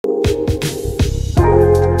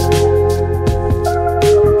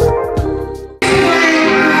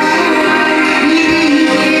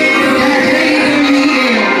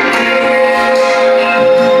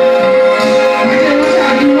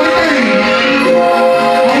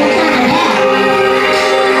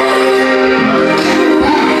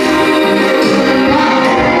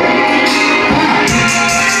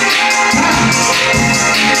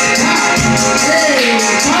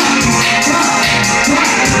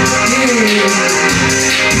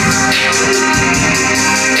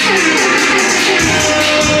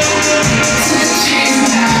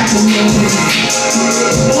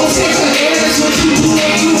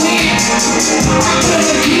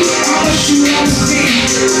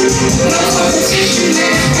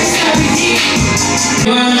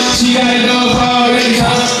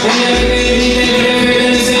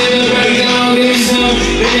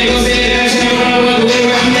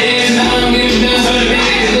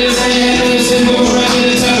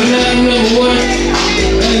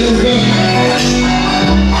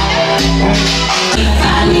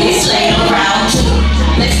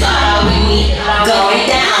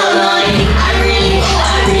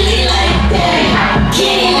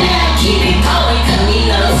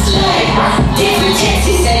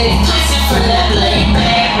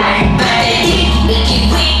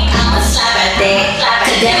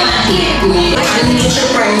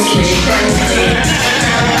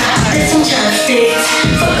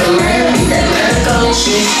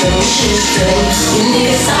You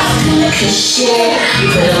niggas soft in the cushion.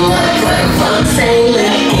 Put them up, but them folks ain't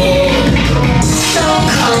looking. So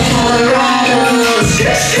cold Colorado.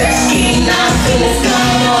 Ski off in the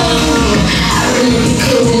sky. I really be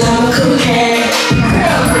cool and I'm a cool cat.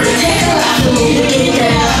 Girl, take a lot for me to get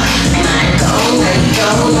down. Might go,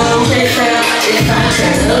 long play fair. If I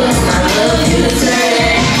turn up, my love you to turn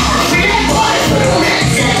it. Free that boy, put on that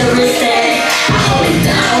terrorist. I hold it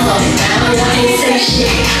down, y'all ain't say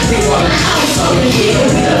shit. We want a house on the hill,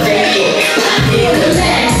 we a vacant. I feel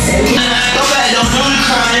relaxed and go back, don't do the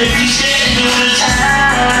crime if you scared to do the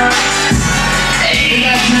time. Hey, you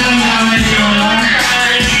got time now when you don't want to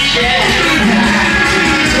cry if you scared to do the time.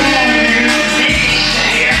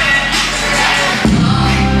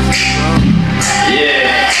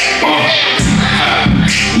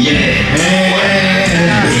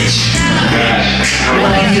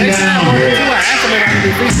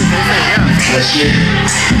 Let's get it.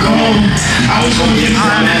 Come on. I was gonna get my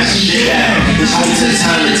ass shit out. This went to the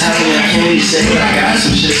time to tell me I can't really say what I got.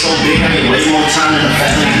 Some shit so big I get way more time than a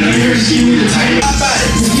fat like you here. See me the title.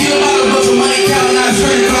 Get a lot of books for money count, not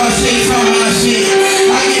credit card, shit, talking my shit.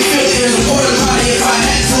 I get 50 as a quarter party if I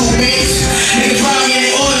had to, bitch. Niggas round me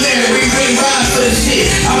ain't ordinary, we really ride for the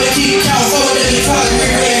shit. I'ma keep count forward as you talk, we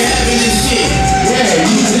really having this shit. Yeah,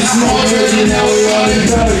 you the small version, now we all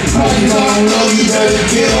together. You don't know you better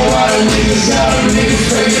get a lot of niggas out. Niggas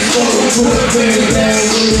straight as fuck, put a finger down,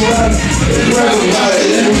 really right. It's right about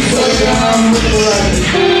it, let me touch you, I'm really right.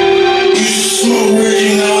 Smoke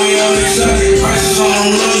virgin, now we all exotic. Prices on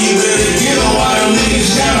them low, you better get a lot of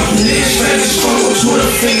niggas down. Niggas straight as fuck, put a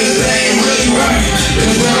fingers, they ain't really right.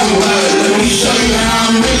 It's right about it, let me show you how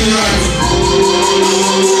I'm really right.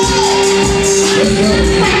 Let's go.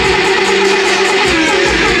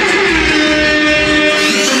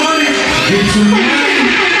 Get some money.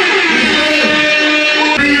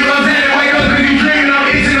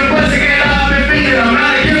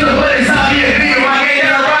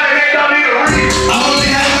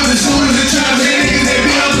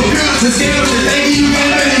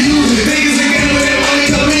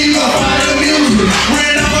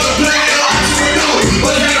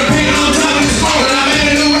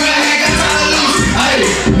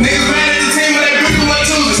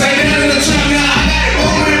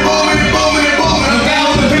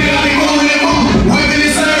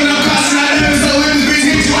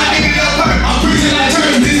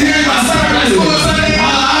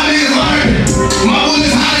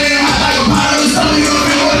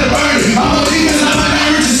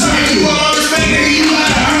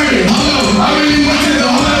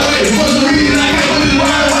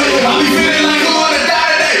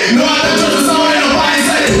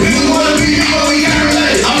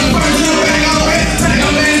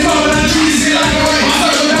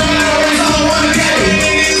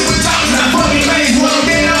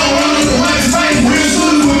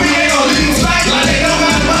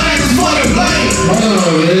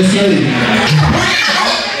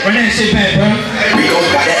 Run that shit back, bro. Rico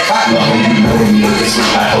got that fight, love. You know me, it's my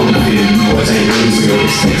life, hold the field. You boys ain't really real,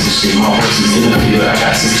 this takes a shit. My horse is in the field, I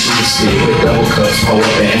got some shit to spit with double cups, pull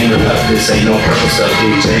up and handle up. This ain't no purple stuff,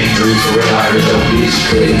 big J, dreams for real, I heard no bitch, you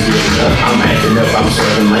couldn't get enough. I'm acting up, I'm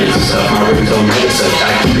serving lanes and stuff. My ribs don't matter, so I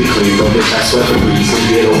keep it clean. Bro, bitch, I sweat the breeze, we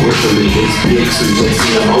get over for me. It's big, so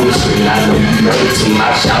J.T.M on the screen. I know you know the team, I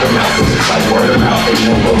shout them out, cause it's like word of mouth. They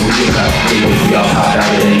know what we get out. Even if we all pop out,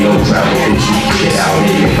 it ain't no travel, bitch, you can get out.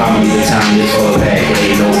 And if I'm in the time, it's for a bag, there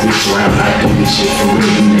ain't no bitch around. I do this shit for real,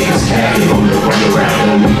 you niggas capping on the run around.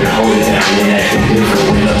 Don't even hold it down, and acting different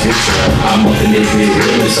when a picture up. I'm up in this big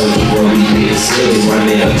really, so the world we get silly.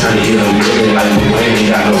 Running up, trying to get them really like the way ain't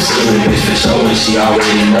got no ceiling, bitch for show. And she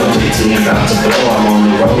already know J.T.M about to blow. I'm on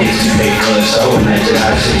the road, it's too big for a show, and that's just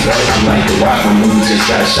how shit go. I'm like the rock, my movie just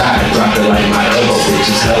got shot. Dropped it like my elbow, bitch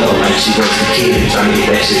is hello. Like she was a kid, trying to get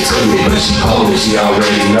that shit to me. But she cold, and she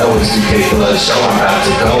already know it's too big for a show. I'm about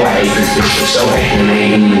to go, I hate this bitch for show. Hating,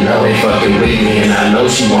 they ain't even know they fucking with me. And I know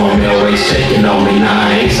she want me, always checking on me. Nah,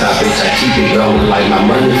 I ain't stop, bitch, I keep it going like my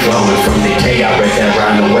money flowing from the K. I wreck that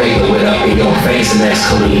round away, blow it up in your face, and that's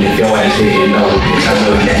clean. If your ass didn't know, bitch, I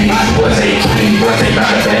know that these boys ain't clean. Boys ain't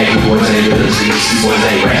about a bag, you boys ain't really serious. These boys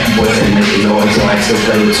ain't rap, you boys ain't making noise. Your ass still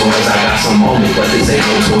play with toys. I got some moments, but this ain't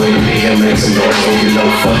no toy. If you hear make some noise, don't you know,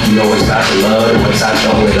 fuck, you know it's about the love. Once I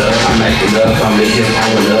throw it up, I'm acting up, I'm in here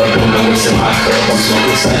pulling up. Don't know what's in my cup, I'm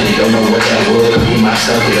smoking something, don't know what that was. team, I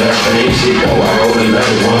stuck it up. And ain't shit though, I roll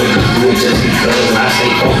another one. Do it just because, and I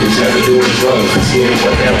stay focused, never doing drugs. Cause hearing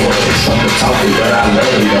what that was, fuck the talking, but I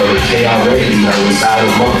love it though. The K already know, inside a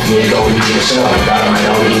month, you ain't go even a show. God, I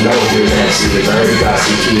don't even know if you're that serious. I heard got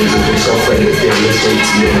some kids, and bitch, don't play the field. It's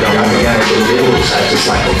J.T.M. Got me out of the middle, shot just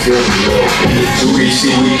like a filthy little. Too rich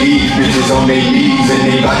shit with these bitches on their knees, and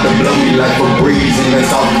they bout to blow me like a breeze, and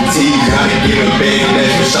that's all the tea. Gotta get a bag,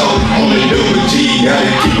 that's for sure. On the double G,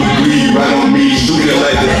 gotta keep a breeze right on me. Shoot it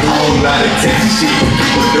like a whole lot of Texas shit.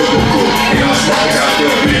 Keep a double cook, and I'm smoking out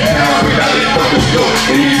there in the town without that fucking stuff.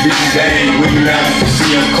 And these bitches, they ain't with me now, you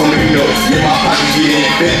see I'm coming up. Yeah, my pocket get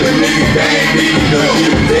infected, but niggas, they ain't big enough.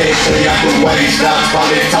 Get a bag, say I can wait, stop,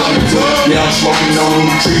 probably talking to her. Yeah, I'm smoking on them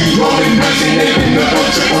trees, rolling blunts, and they been up, don't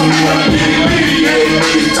trip on me when I'm getting litty. Yeah,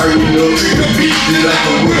 niggas turning up, treat the beat just like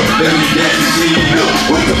a whip. Let me dance and see it up.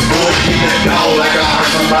 What the fuck, get that dog like I heard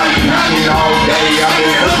somebody knocking all day. I've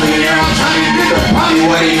been hustling, and I'm trying to get the money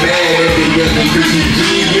where they mad at. They get me 50 G,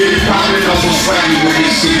 yeah, popping on some swaggy with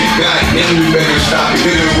this shit. Goddamn, we better stop it.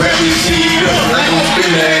 Better rap this shit up like I'm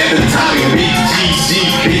spinning at the top. Big GG,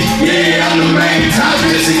 bitch, yeah, I'm the main top.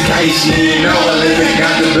 Just in case you didn't know, I live and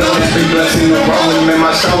got the blow. It's been blessing the rolling, man,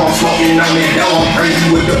 my show, I'm smoking on it, yo, I'm crazy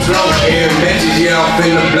with the flow. Air matches, yeah, I'm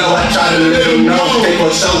finna blow. I try to let them know, they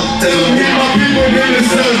for show, tell them hit my people, then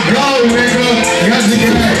it's a go, nigga. Got to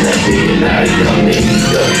get that big and now they young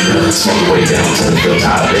niggas, smoke way down to the field,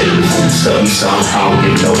 I bet it was stuff, some, I don't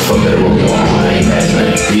give no fuck that roll on, I ain't asking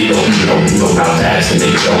nothing. You don't about to ask the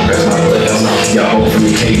nigga, don't press my blood, hell no. Y'all hold from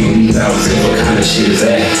the cake with these out, say what kind of shit is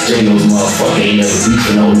that? J-No's motherfucker ain't never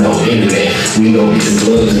beefing on no internet. We gon' get the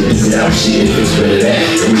gloves and do it out shit if it's better that.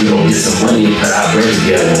 We gon' get some money and put our bread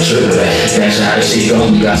together and trigger that. That's how the shit go,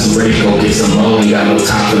 we got some bread, go get some loan. Ain't got no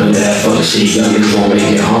time for the bad fuck shit, young niggas won't make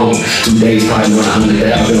it home. 2 days probably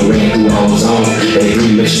 100,000, ran through the whole zone. They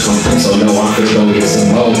 3 mission come from, so no, I'm finna go get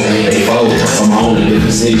some more. They fold, I'm on a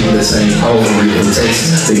different city with the same pole. From Rico,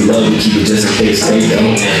 Texas, they love to keep it just in case they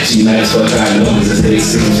don't. She mad as fuck, I know, cause it's they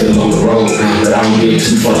sick and still on the road. But I don't get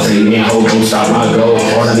too far, take me and hold, don't stop my goal.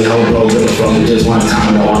 Or let me hold, roll, with the flow, just one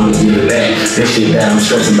time, no, I'm gonna give it back. This shit that I'm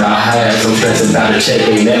stressing about highs, I'm stressing about a check.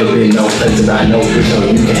 Ain't never been no place about no bitch, no,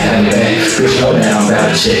 you can have it back. Bitch, know that I'm about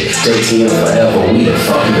to check. J.T.M forever, we the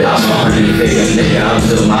fucking bitch. I'm a 100-figure nigga, I'm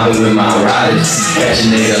still mobbing with my riders. Catch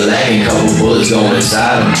a nigga lagging, couple bullets going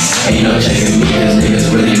inside him. Ain't no checking me, cause niggas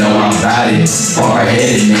really know I'm about it.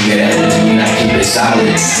 Hard-headed nigga, that doesn't mean I keep it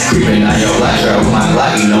solid. Creeping on your black shirt with my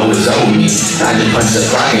Glock, you know it's over me. I just punched the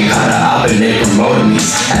clock and caught a op and they promoted me.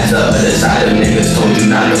 At the other side of niggas told you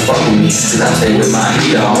not to fuck with me. Cause I stay with my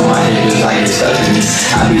heater on my head just like it's stuck to me.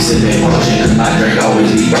 I be sipping potion cause my drink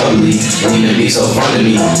always be bubbly. Need to be so fun to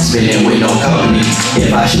me, spinning with no company.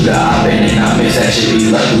 If I shoot a op and I miss, that should be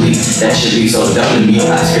luckily. That should be so dumb to me.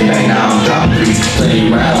 I spin back now, I'm dropping 3. Plenty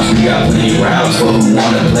rounds, we got plenty rounds for who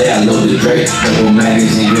wanna play. I load the Drake, double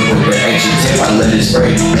magazine with the extra tip. I let it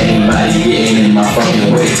spray. Anybody getting in my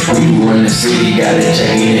fucking way. When you run the city, gotta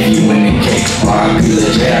check it if you win the cake. R.I.P. Lil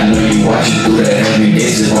J, I know you watching through the heavy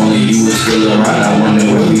days. If only you was still around, I wonder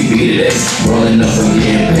where we be today. Rolling up and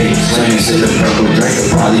getting paid. Swinging to the purple drink,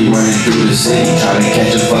 probably running through the city, trying to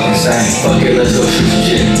catch a fucking sign. Fuck it, let's go shoot some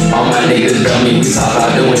shit. All my niggas dummy, we pop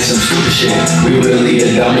out doing some stupid shit. We really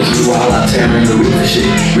the dummies, we wild out tearing the roof and shit.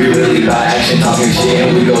 We really by action talking shit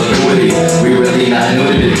and we go through with it. We really not new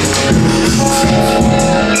to this.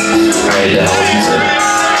 Alright, that was it.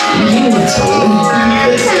 You need to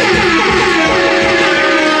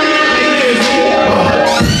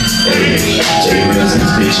J-Reels in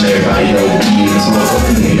this bitch and everybody know we in this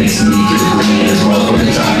motherfucker. And they see me get the green in this motherfucker.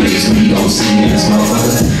 Top niggas we gon' see me in this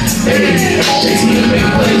motherfucker. Hey, J.T.M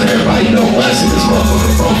making plays, everybody know us in this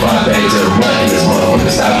motherfucker. 4-5 bags of run in this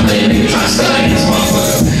motherfucker. Stop playing, nigga, try to stun in this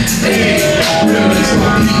motherfucker. Hey, real niggas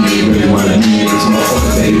gon' beat me, really wanna be in this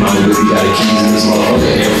motherfucker. Baby mama really got the keys in this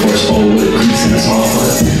motherfucker. Air Force 4 with a crease in this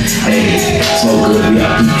motherfucker. Hey, smoke good, we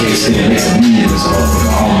got PK spin, make some meat in this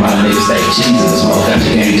motherfucker. All my niggas stack cheese in this motherfucker. Got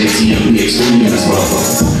your gang J.T.M, we extreme in this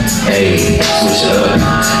motherfucker. Hey, switch it up.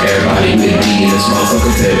 Everybody with me in this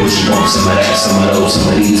motherfucker. Tell what you want, some of that, some of those,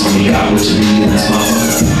 some of these. When you got what you need in this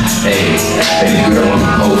motherfucker. Hey, baby girl, I'm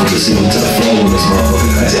a hoe from the ceiling to the floor in this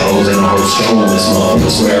motherfucker. Classy hoes ain't no hoes strong in this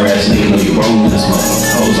motherfucker. Swear ass nigga know you wrong in this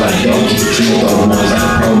motherfucker. Hoes like yo, keep it true, throw the ones like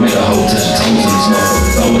a pro, make a hoe touch your toes in this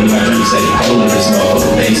motherfucker. Throw it in my drink, say cold in this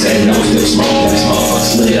motherfucker. They say no, still smoke in this motherfucker.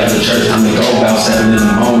 Slid out the church, I'm to go about 7 in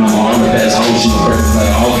the morning. I'm the best hoe, she perfect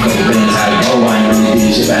like off, couple bands, how to go. I ain't really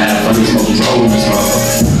did shit, but I have fun, this smoking troll in this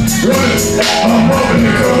motherfucker. I'm up in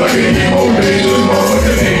the club like an emo bitch. This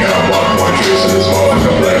motherfucker ain't got walk one tricks in this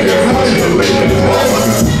motherfucker. Black hair, to the lake in this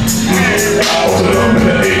motherfucker. Hold it up in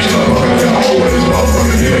the H, motherfucker. Got a hole in this motherfucker.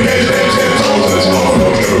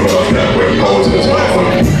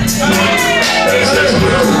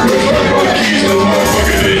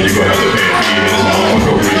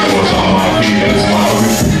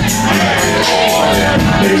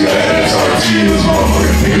 see this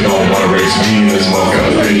motherfucker. Nigga don't wanna race me in this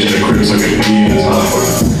motherfucker. Bitch in the crib so can be in this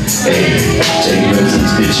motherfucker. Hey, J.T.M this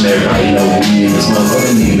bitch and everybody know we in this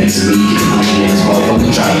motherfucker. Nigga next to me, get the in this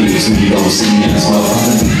motherfucker. Try to be a sweet, you gon' see me in this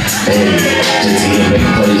motherfucker. Hey, J.T.M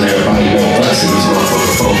making plays, everybody know us in this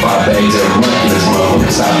motherfucker. 4 5 bags every month in this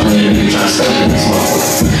motherfucker. Stop playing, nigga tryna stuff in this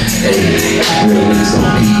motherfucker. Hey, real niggas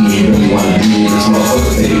don't beat me, really wanna be in this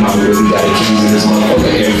motherfucker. Baby mama really got the keys in this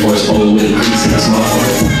motherfucker. Air Force old with a crease in this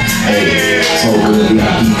motherfucker. Hey, smoke good,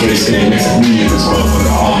 VIP case, stand next to me in this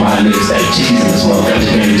motherfucker. All my niggas that cheese in this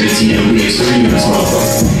motherfucker. J.T.M VX3 in this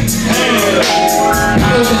motherfucker.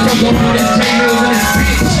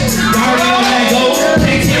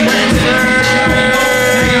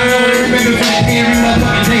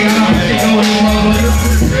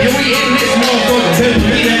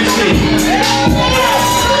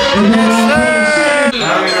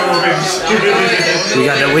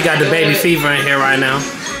 We got the baby fever in here right now.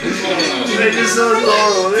 It's so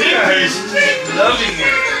adorable. Look at her. She's loving it.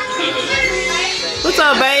 What's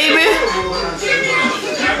up, baby?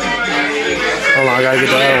 Hold on, I gotta get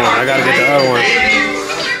the other one.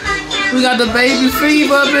 We got the baby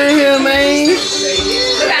fever up in here, man.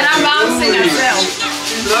 Look at her bouncing herself.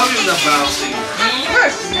 She's loving the bouncing.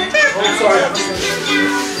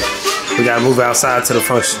 We gotta move outside to the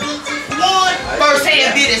function. First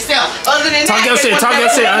hand did itself. Other than Talk that, your shit,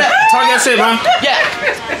 man. Yeah.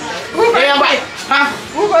 Damn right. Huh?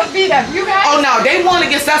 Who must be that? You guys? Oh no, they won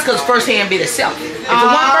against us because first hand bit itself. If the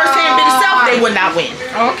one first hand bit itself, they would not win.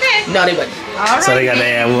 Okay. No, they wouldn't. All right. So they got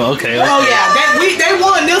their okay. Oh yeah, they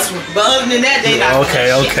won this one, but other than that, they not. Okay.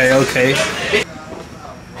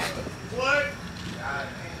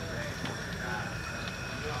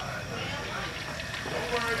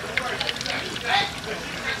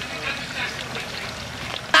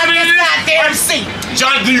 Goddamn seat.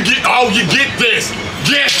 Johnny, you get this.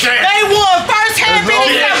 Get that. They won first hand bit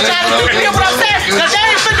itself, Johnny. You get what I'm saying? Cause they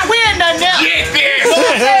ain't finna win nothing else. Get this.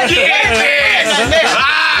 Get this.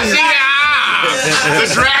 The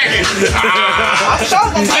dragon. I'm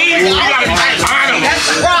showing You gotta finally. That's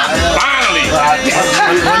the problem. Finally.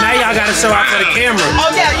 Well, now y'all gotta show out for the camera. Oh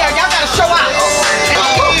yeah, y'all gotta show out.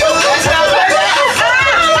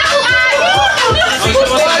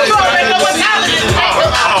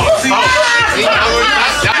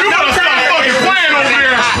 You better stop fucking playing over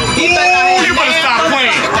there. You better stop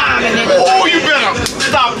playing. Oh, you better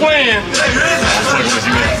stop playing.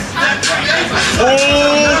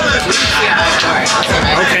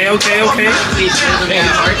 Okay.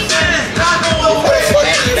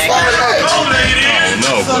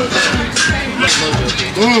 No, but.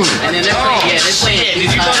 And then they're playing, they're playing.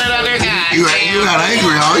 Did you call that other guy? You not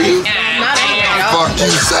angry, are you? Not angry. Fuck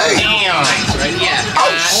you say? Yeah.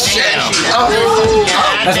 Oh shit.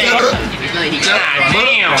 That's good.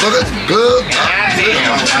 Damn. Good.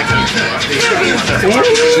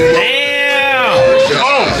 Damn.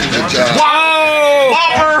 Oh. Good job.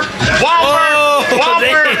 Whopper.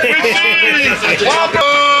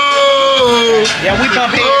 Yeah, we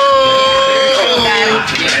bump it.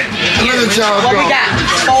 Look at y'all What we go. got?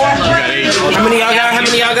 4? How many y'all got?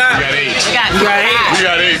 We got 8. You got 8? We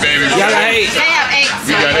got 8, baby. Y'all got 8? They have 8.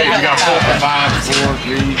 We got 8. We got 4, 5, 4,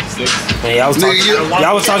 3, 6. Man, y'all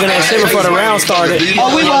was talking that shit before the round started. Oh,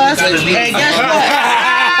 we was. And guess what?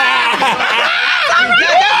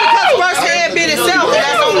 That's because first hand bit itself, and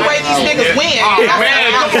that's the only way these niggas win. Oh, man,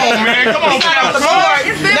 come on, man. Come on,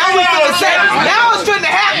 Now we finna say, now it's finna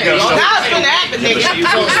happen. Now it's finna happen, nigga.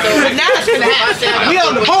 Now it's finna happen. We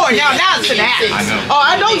on the board now. Now it's finna happen. Oh,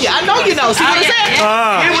 I know you. know. See what I'm saying?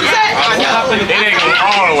 You know what I'm saying? It ain't gonna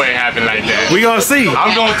all the way happen like that. We gonna see.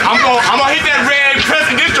 I'm gonna hit that red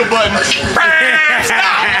presidential button.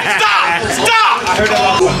 Stop!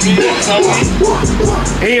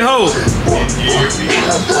 Hey ho!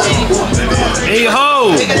 Hey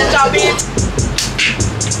ho! Nigga, that y'all been?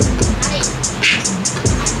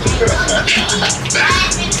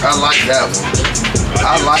 I like that one.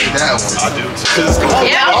 I like that one. I do.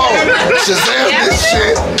 Yeah. Oh, Shazam this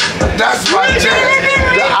shit. That's my jam.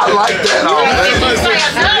 I like that already.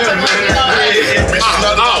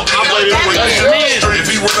 I play this with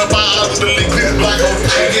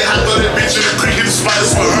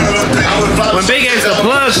when Big A's the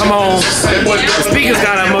plug come on, the speakers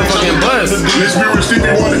got a motherfucking buzz. I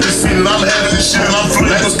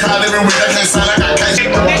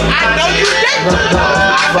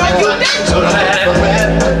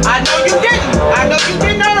know you didn't. I know you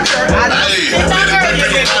didn't earlier. I did not earlier.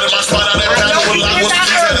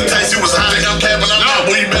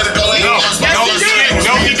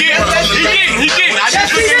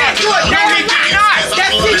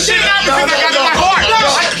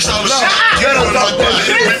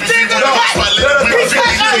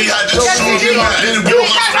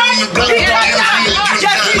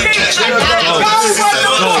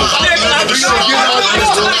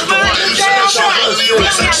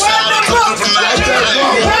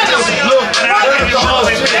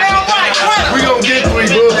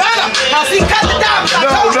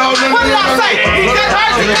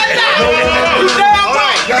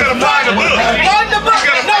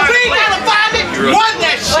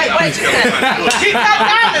 wait. He cut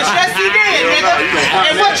diamonds, yes he did, nigga.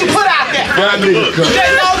 And what you put out there? That nigga cut.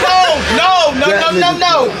 No.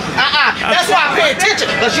 That's why I pay attention,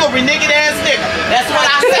 because you're a reneged ass nigga. That's what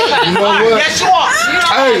I say. You know what? Yes, you are.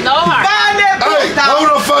 Hey, Find that book, dog. hold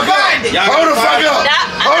the fuck up. Hold the fuck up.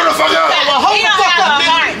 Hold the fuck up. Well, hold the fuck up,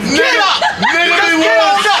 nigga. Get up. Nigga be Get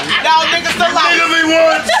on once. up. Y'all niggas still out. Nigga be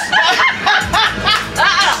once.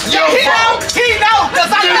 Yo, He know,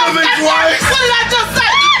 because I know. Nigga be twice. What did I just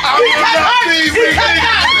say? I will not be reneged.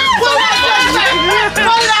 What did I just say?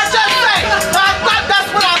 What did I just say?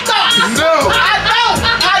 That's what I thought. No. I know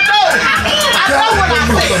what I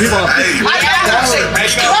said.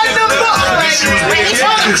 Run the book, baby.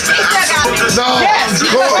 No,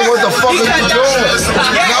 Corey, what the fuck are you doing?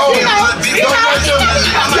 No,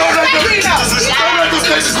 don't let them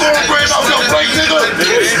take the cornbread off your plate, nigga.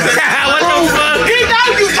 What the fuck?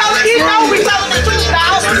 He know we telling the truth,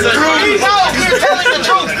 dog. He know we're telling the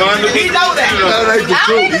truth. He know that. That ain't the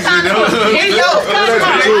truth. He know.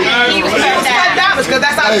 He was cut diamonds, because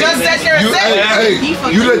that's how I just sat there and said. Hey,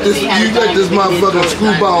 you let this motherfucking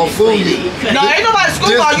screwball fool you. No, ain't nobody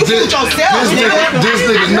screwball. You fooled yourself, nigga. This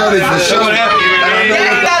nigga nutty for sure.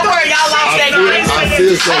 Don't worry, y'all lost that game. I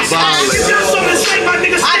feel so violent.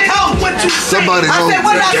 I told you. Somebody I said,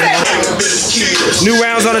 what did I say? New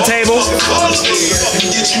rounds on the table.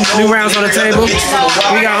 New rounds on the table.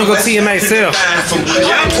 We got Uncle TMA still.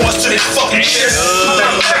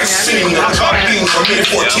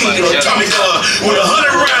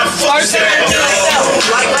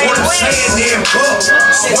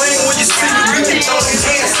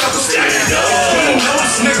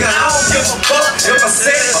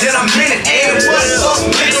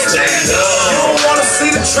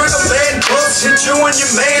 Hit you and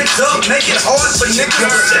your man's up, make it hard for niggas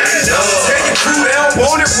to stand up. Tell your crew they don't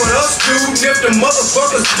want it, what us do? If the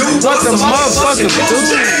motherfuckers do, What the motherfuckers do?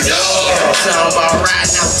 Sound about right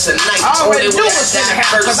now tonight. I already knew what's gonna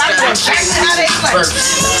happen, because I know exactly how they play.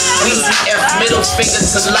 Weezy F, middle finger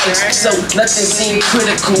to life. So nothing seemed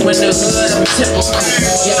critical in the hood. I'm typical.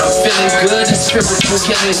 Yeah, I'm feeling good. It's spiritual.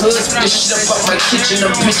 Killing hoods. This shit up out my kitchen.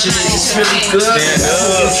 I'm pitching it. It's really good.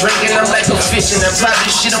 I'm drinking. I'm like a fishing. I'm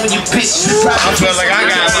probably shit on you, bitch. I feel like I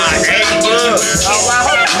got my game good.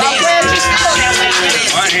 My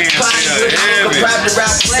hands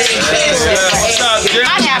feel heavy.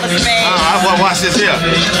 I have a spade. Watch this here.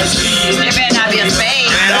 It better not be a spade.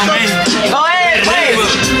 Go ahead, play.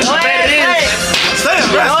 Go ahead, play.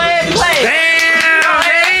 Go ahead, play. Damn! Go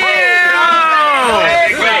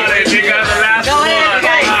ahead, play. They got the last Go ahead,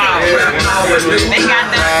 play. They got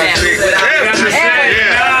that step.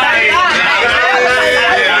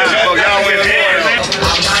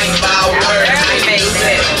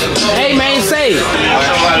 Hey man, say.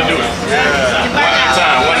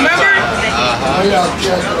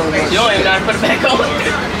 You ain't gotta put it back on.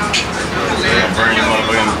 Burn your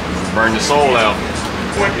motherfucking, burn your soul out.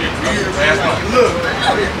 Look.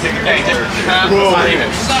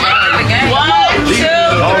 One, two,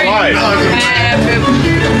 three.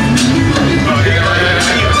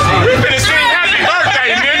 We finna sing happy birthday,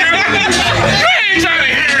 nigga. We ain't trying to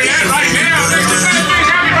hear that right now. Nigga, we finna sing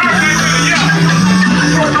happy birthday to the young.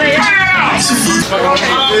 Turn it out.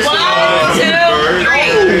 1, 2,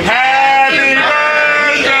 3. Happy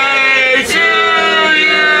birthday to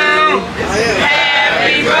you.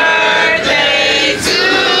 Happy birthday to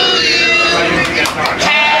you.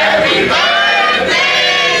 Happy birthday,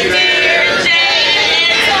 dear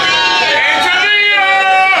J.T.M. And to the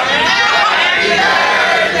young. Happy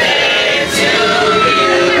birthday to you.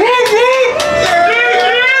 Whoop, whoop.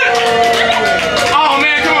 Oh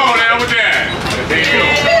man, come on now with that. There you go.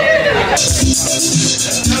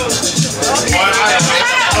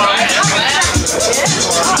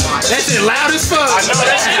 That shit loud as fuck. I know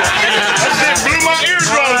that shit blew my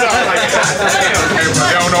eardrums out. Like, damn.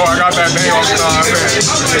 They don't know I got that thing on, you know what I'm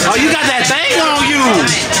saying? Oh, you got that thing on you.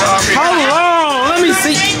 Hold on, let me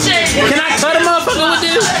see. Can I cut a motherfucker with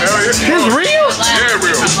this? This real? Yeah,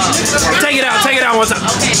 real. Take it out one time. You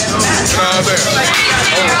know what I'm saying?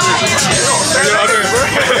 Take it out there.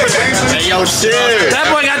 Hey, yo, shit. That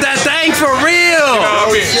boy got that thing for real.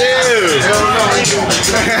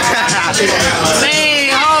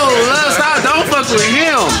 Man, stop, don't fuck with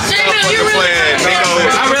him.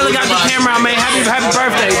 I really got the camera out, man. Happy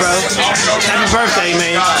birthday, bro. Happy birthday,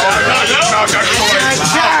 man.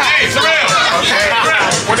 Hey, Terrell.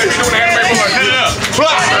 What they be doing the anime boy? Cut it up.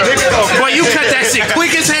 Boy, you cut that shit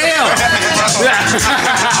quick as hell.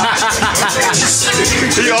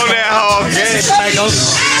 He on that hog. Happy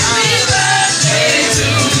birthday to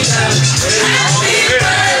you. Happy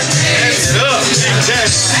birthday to you.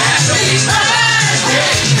 Happy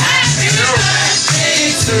birthday.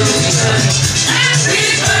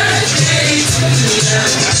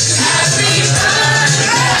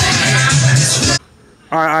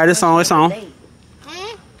 right, it's on. It's on.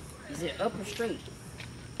 Is it up or straight?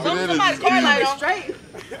 Somebody's car light on. Straight.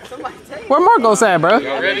 Somebody take it. Where Marcos at, bro?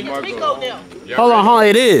 Y'all ready? Rico now. Hold on,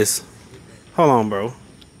 it is. Hold on, bro.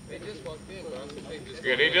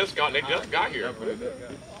 Yeah, they just got here.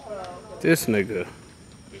 This nigga.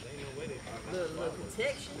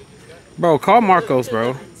 Bro, call Marcos,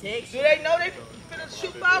 bro. Do they know they finna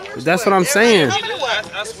shoot fireworks? That's what I'm saying.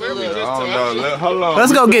 I swear we just Hold on.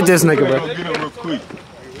 Let's go get this nigga, bro. Get him real quick.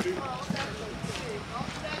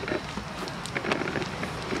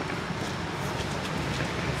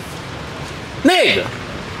 Nigga.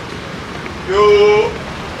 Yo.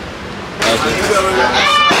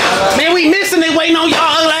 Man, we missing it waiting on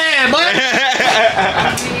y'all lad, boy.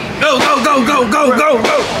 Go.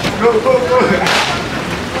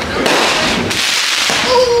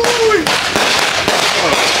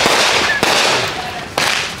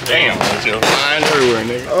 damn. That's your mind everywhere,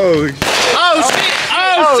 nigga. Oh,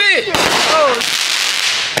 shit.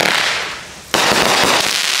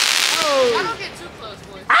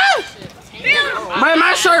 Man,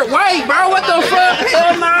 my shirt white, bro. What the fuck?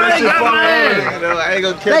 Hell nah, they got my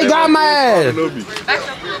ass. They got my ass.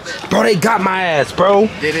 Bro, they got my ass, bro.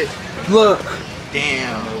 Did it? Look.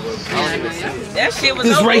 Damn. That shit was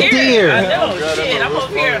This over right here. there. I know, shit. I'm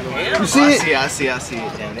over here. You see it? I see it.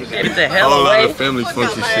 Damn, they got It's a hell a of lot a of family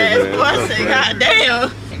function shit, man. God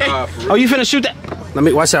damn. Oh, you finna shoot that? Let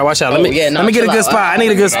me watch out. Let me get a good spot. I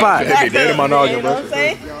need a good spot. They dead in my noggin, bro.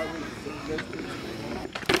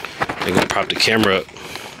 They gonna prop the camera up.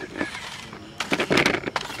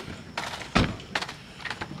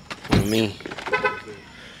 On me.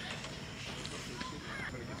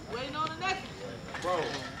 Waiting on the next. Bro,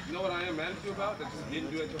 you know what I am mad at you about? That just didn't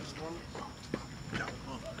do it just for me?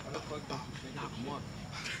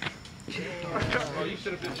 Oh, you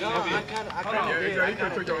should have been jumping. Yeah, you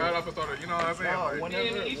could took your hat off and started, you know what I'm saying? Like,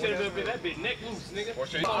 Yeah, you should have been that bit neck loose, nigga. You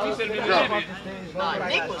should have been that bit. Nah,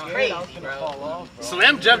 Nick was crazy, bro.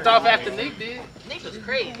 Slim jumped off after Nick did. Nick was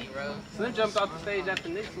crazy, bro. Slim jumped off the stage after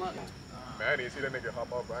Nick slumped. man, I didn't see that nigga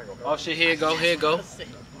hop off, but I ain't gonna Oh shit, here it go. I was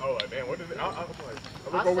like, damn, what is it? I was like,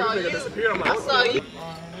 I'm gonna go with this nigga disappeared. I'm like, I saw you.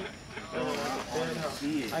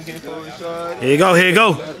 Here you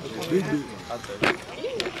go.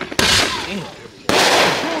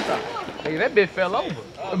 Hey, that bit fell over.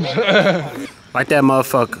 Like that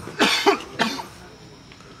motherfucker.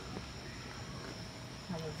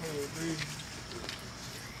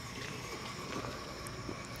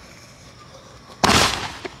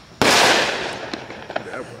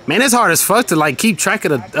 Man, it's hard as fuck to like keep track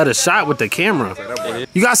of the shot with the camera.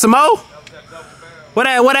 You got some more? What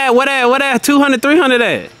that 200, 300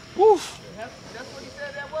 at? Woo.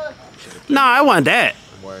 Nah, it wasn't that.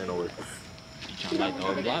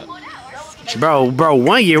 Bro,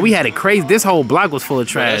 one year we had it crazy. This whole block was full of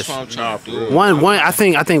trash. I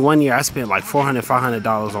think 1 year I spent like $400,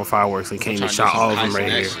 $500 on fireworks and came and shot all of them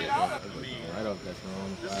right here.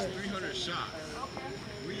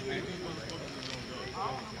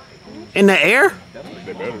 In the air?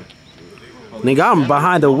 Nigga, I'm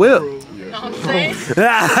behind the whip.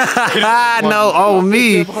 No, on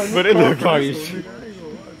me. but it looked like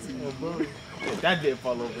that did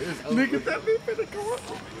fall over. nigga, that bit finna come up.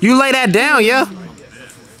 You lay that down, yeah?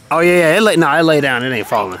 Oh yeah, it lay down. It ain't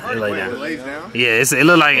falling. It lay down. It lays down? Yeah, it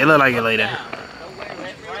look like it lay down.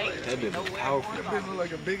 That bit was powerful. That bit look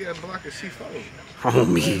like a big ass block of C4.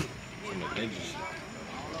 On me.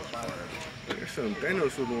 There's some Thanos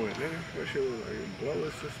was doing, nigga. That shit was like blow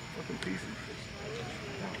us to fucking pieces.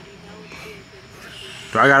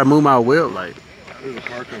 Do I gotta move my wheel? Like, There's a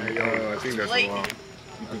parking, I think that's the law.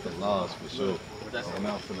 You think the laws for sure. That's the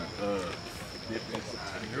mouth for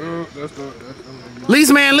That's the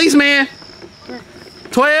lease man.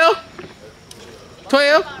 12.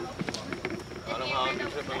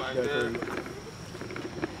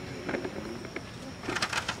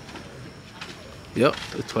 Yep,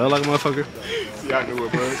 it's 12 like a motherfucker. Yeah, I knew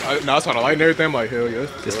it, bro. I was trying to light and everything. I'm like, hell yes.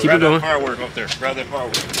 Just keep it going. Firework up there. Grab that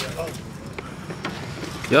firework.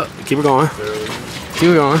 Yep, keep it going. Keep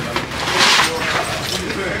it going.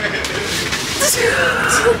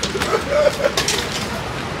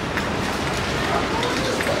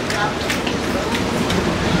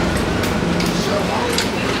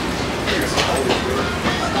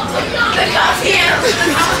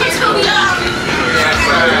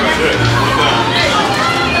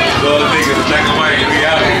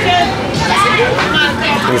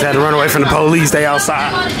 Niggas had to run away from the police. They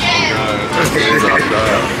outside.